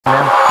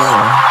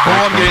Oh,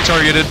 I'm getting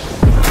targeted.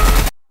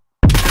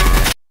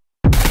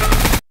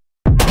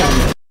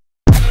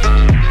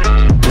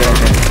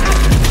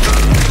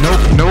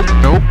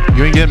 Nope.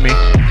 You ain't getting me.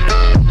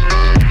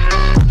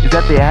 Is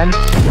that the end?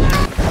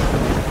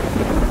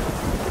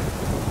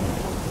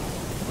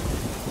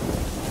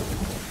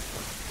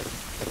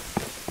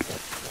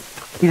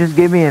 He just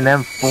gave me an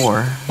M4.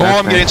 Oh,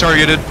 I'm getting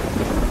targeted.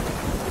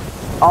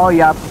 Oh,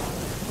 yep.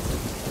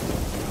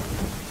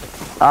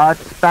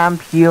 Spam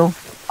heal.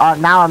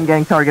 Now I'm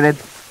getting targeted.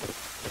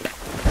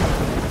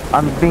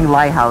 I'm being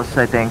lighthouse,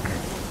 I think.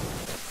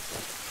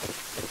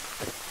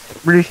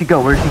 Where did she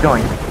go? Where is she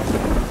going?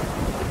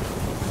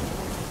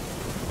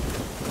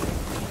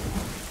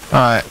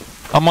 Alright.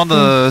 I'm on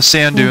the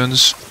sand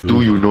dunes.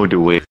 Do you know the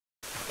way?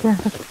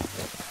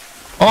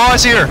 Oh, I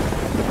see her!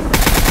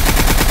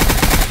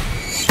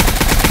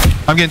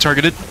 I'm getting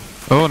targeted.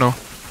 Oh no.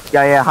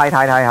 Yeah,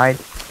 hide.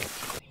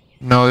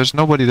 No, there's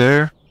nobody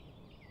there.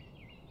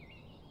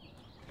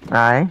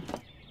 Alright.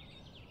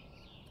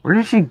 Where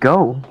did she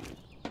go?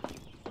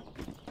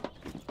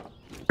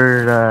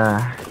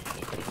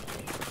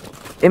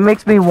 It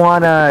makes me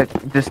wanna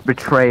just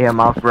betray him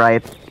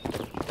outright.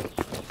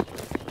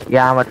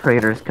 Yeah, I'm a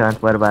traitor's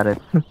cunt. What about it?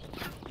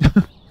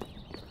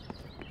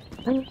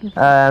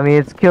 I mean,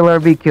 it's kill or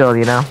be killed,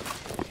 you know?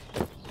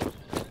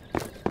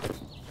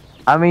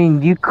 I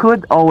mean, you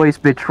could always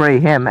betray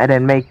him and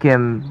then make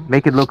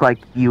it look like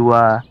you,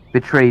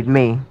 betrayed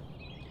me.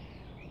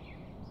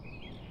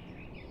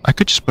 I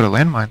could just put a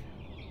landmine.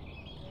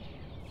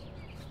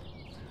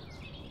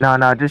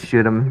 No, just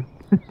shoot him.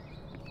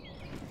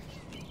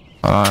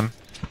 Hold on.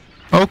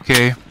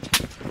 Okay.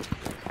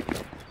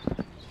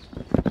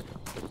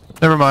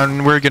 Never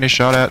mind, we're getting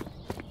shot at.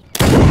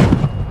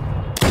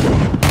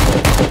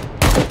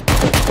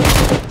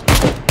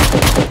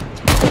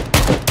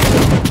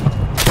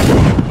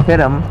 Hit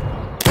him.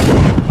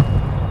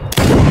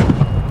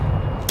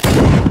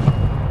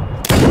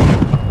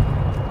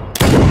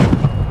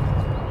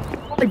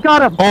 I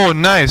got him! Oh,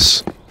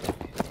 nice!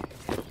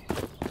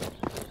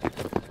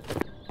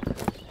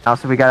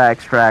 Also, we gotta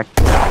extract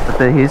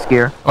with his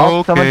gear.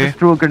 Oh, someone Okay. just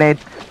threw a grenade.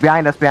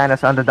 Behind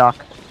us, on the dock.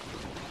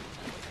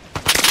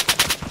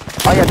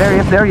 Oh yeah,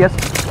 there he is.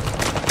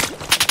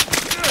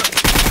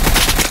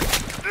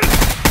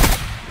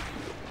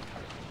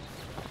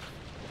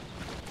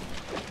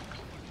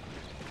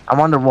 I'm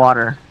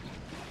underwater.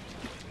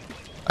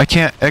 I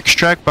can't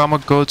extract, but I'm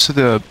gonna go to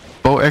the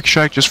boat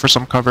extract just for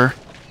some cover.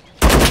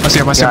 I see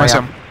him.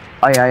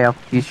 Oh yeah.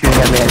 He's shooting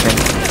at me, I think.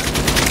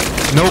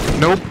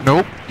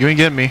 Nope. You ain't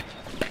getting me.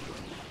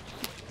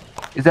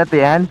 Is that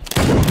the end?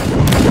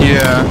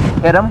 Yeah.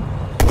 Hit him.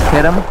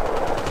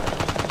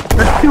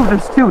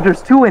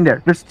 There's two in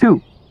there. There's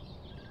two.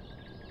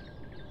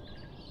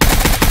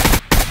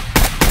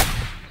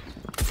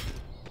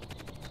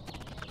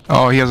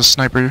 Oh, he has a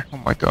sniper. Oh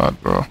my god,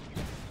 bro.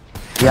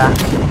 Yeah.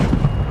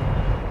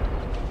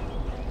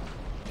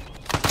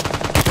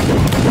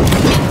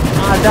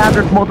 Ah, damn,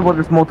 there's multiple.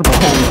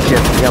 Holy shit.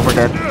 Yeah, we're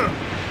dead.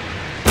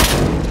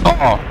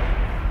 Oh,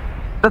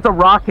 That's a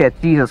rocket.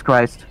 Jesus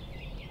Christ.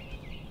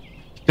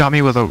 got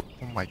me with a.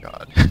 Oh my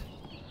god.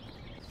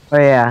 Oh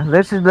yeah,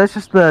 let's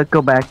just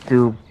go back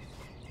to.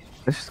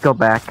 Let's just go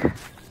back.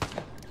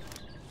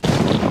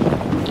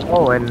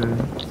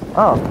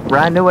 Oh,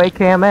 brand new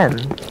AKMN.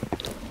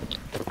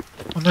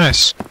 Oh,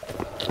 nice.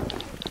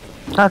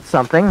 That's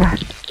something.